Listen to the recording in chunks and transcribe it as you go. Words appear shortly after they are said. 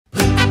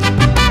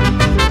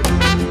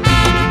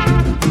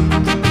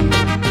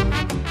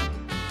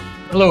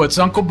Hello, it's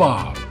Uncle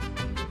Bob.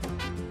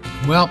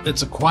 Well,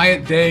 it's a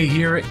quiet day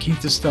here at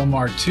Quintas del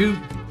Mar 2,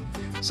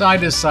 so I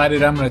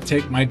decided I'm going to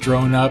take my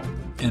drone up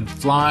and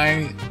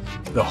fly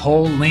the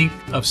whole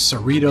length of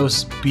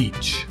Cerritos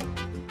Beach.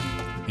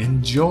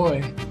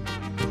 Enjoy!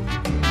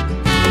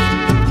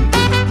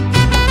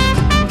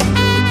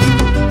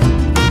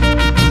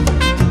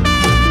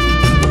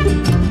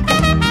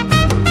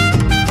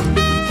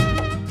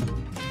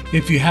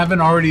 If you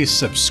haven't already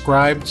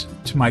subscribed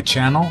to my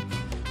channel,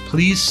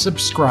 please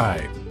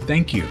subscribe.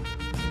 Thank you.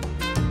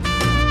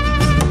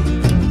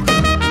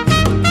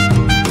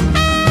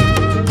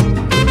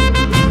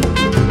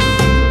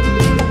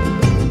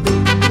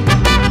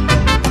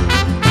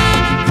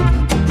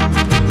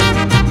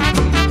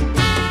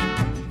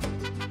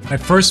 My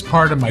first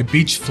part of my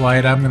beach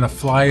flight, I'm going to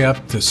fly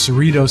up to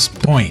Cerritos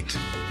Point.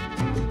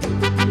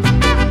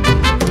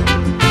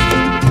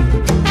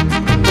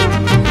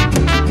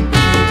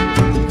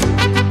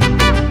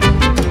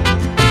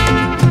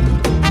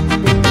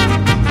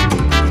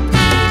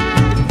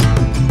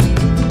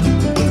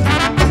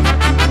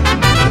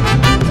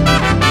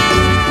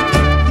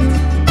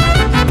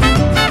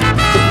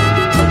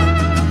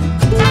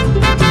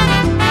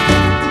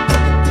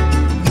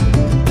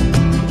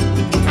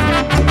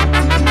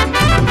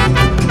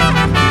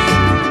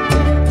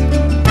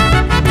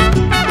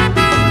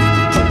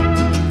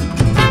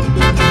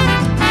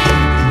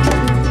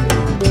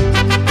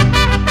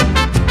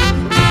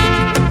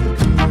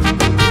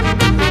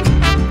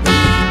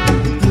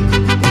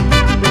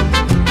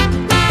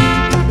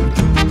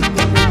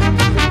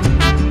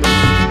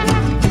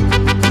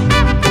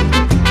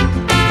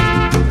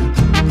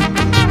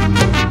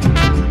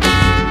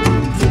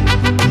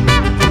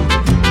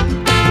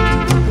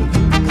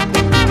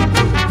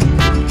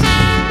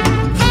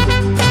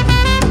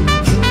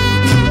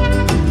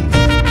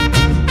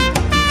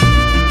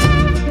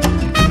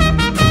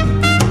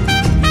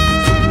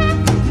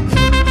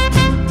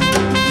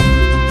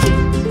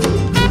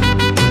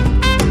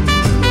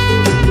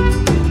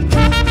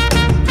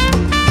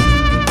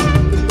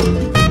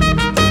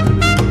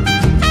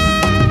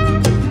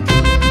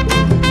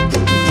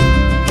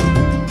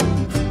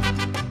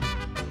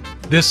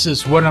 This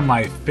is one of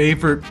my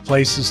favorite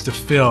places to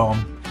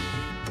film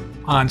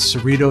on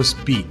Cerritos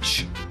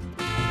Beach.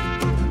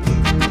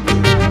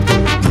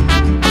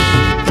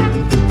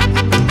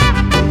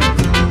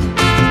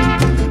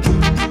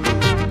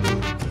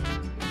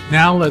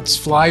 Now let's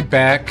fly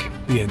back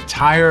the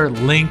entire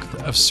length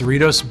of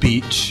Cerritos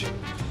Beach,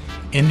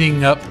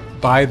 ending up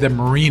by the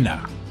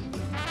marina.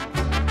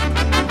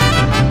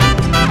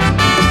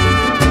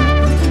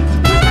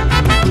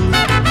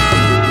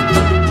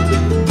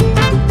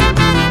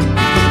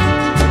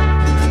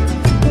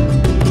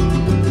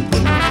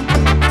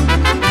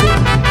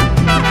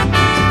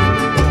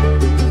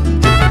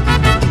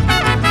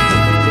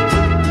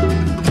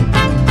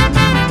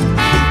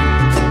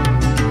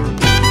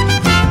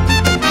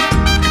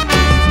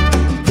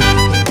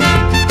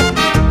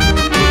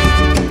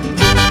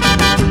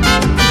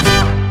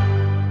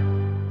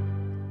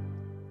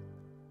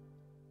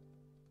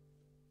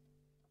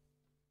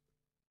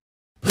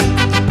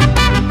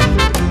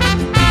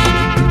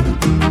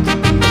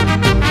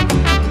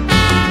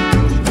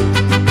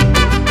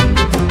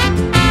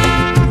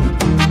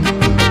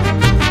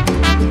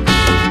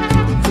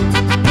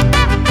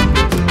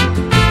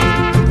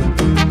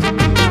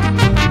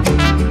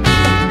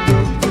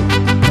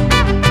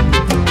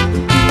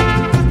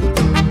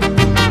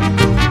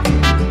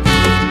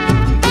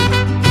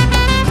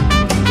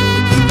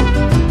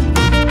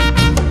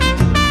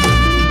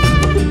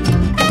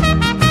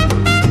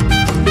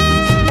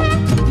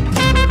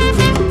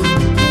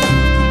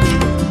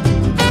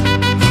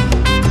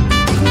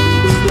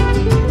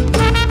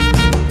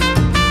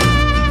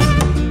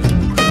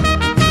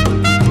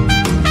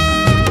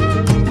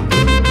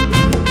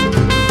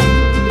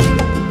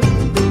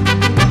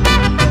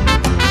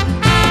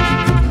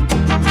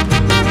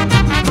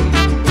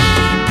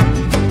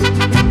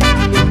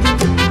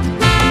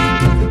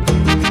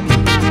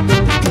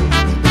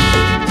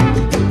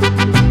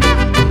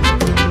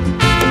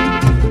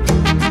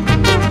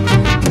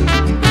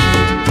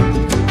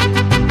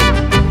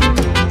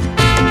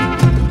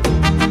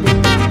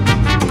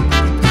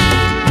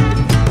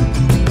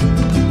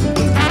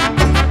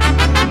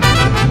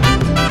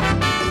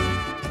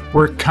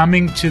 We're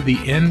coming to the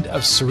end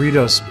of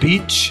Cerritos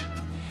Beach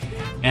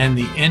and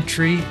the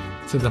entry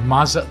to the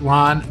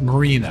Mazatlan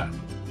Marina.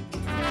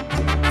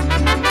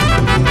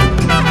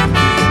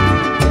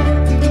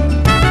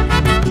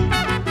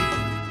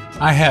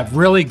 I have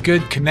really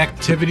good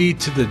connectivity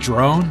to the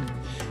drone,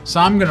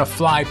 so I'm going to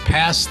fly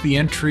past the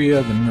entry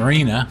of the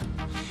marina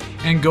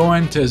and go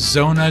into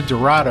Zona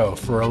Dorado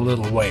for a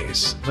little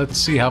ways. Let's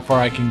see how far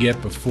I can get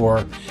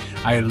before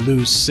I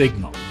lose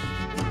signal.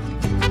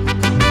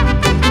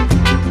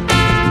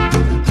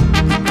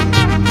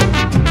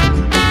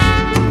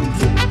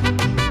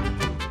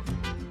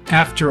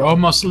 After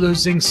almost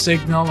losing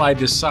signal, I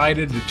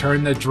decided to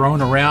turn the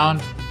drone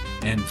around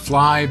and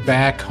fly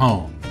back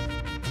home.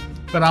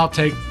 but I'll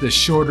take the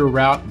shorter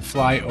route and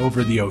fly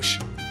over the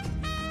ocean.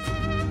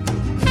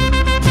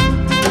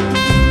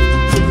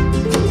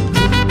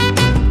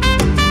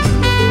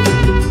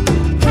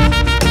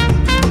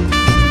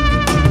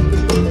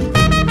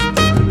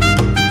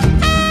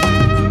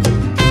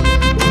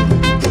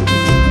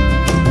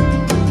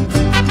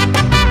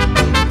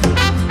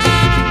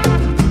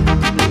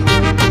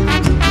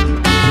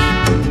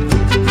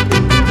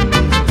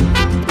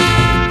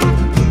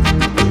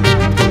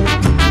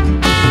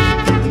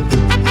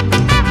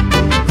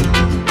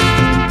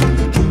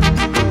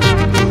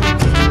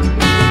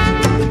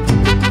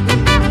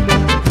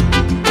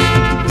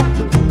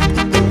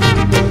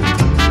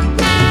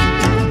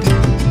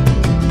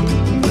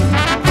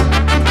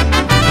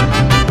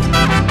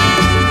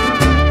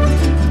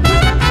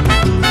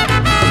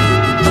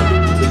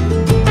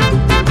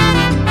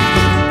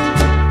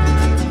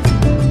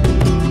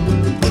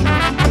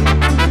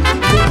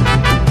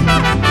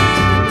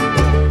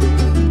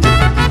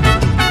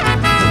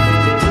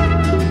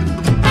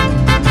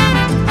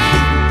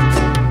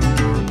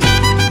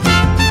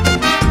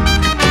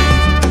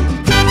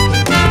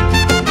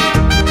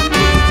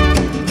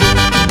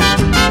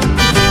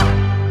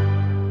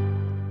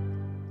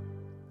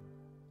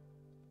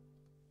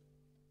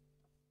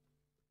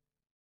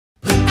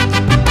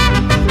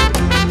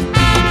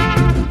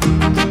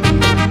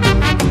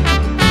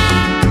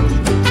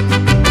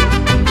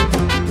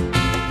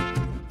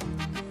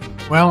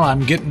 Well,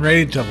 I'm getting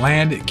ready to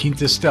land at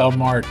Quintas del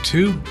Mar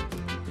 2.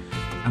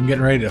 I'm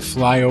getting ready to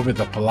fly over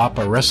the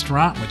Palapa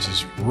restaurant, which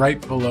is right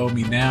below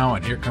me now,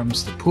 and here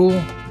comes the pool.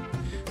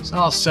 So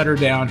I'll set her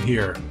down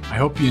here. I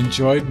hope you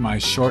enjoyed my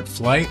short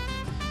flight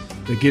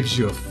that gives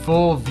you a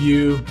full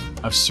view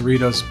of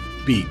Cerritos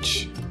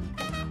Beach.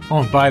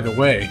 Oh, and by the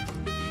way,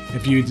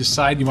 if you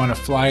decide you want to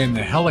fly in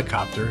the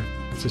helicopter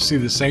to see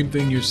the same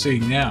thing you're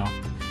seeing now,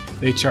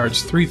 they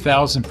charge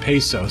 3,000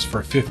 pesos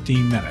for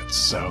 15 minutes,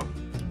 so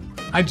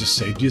I just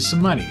saved you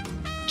some money.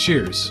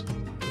 Cheers.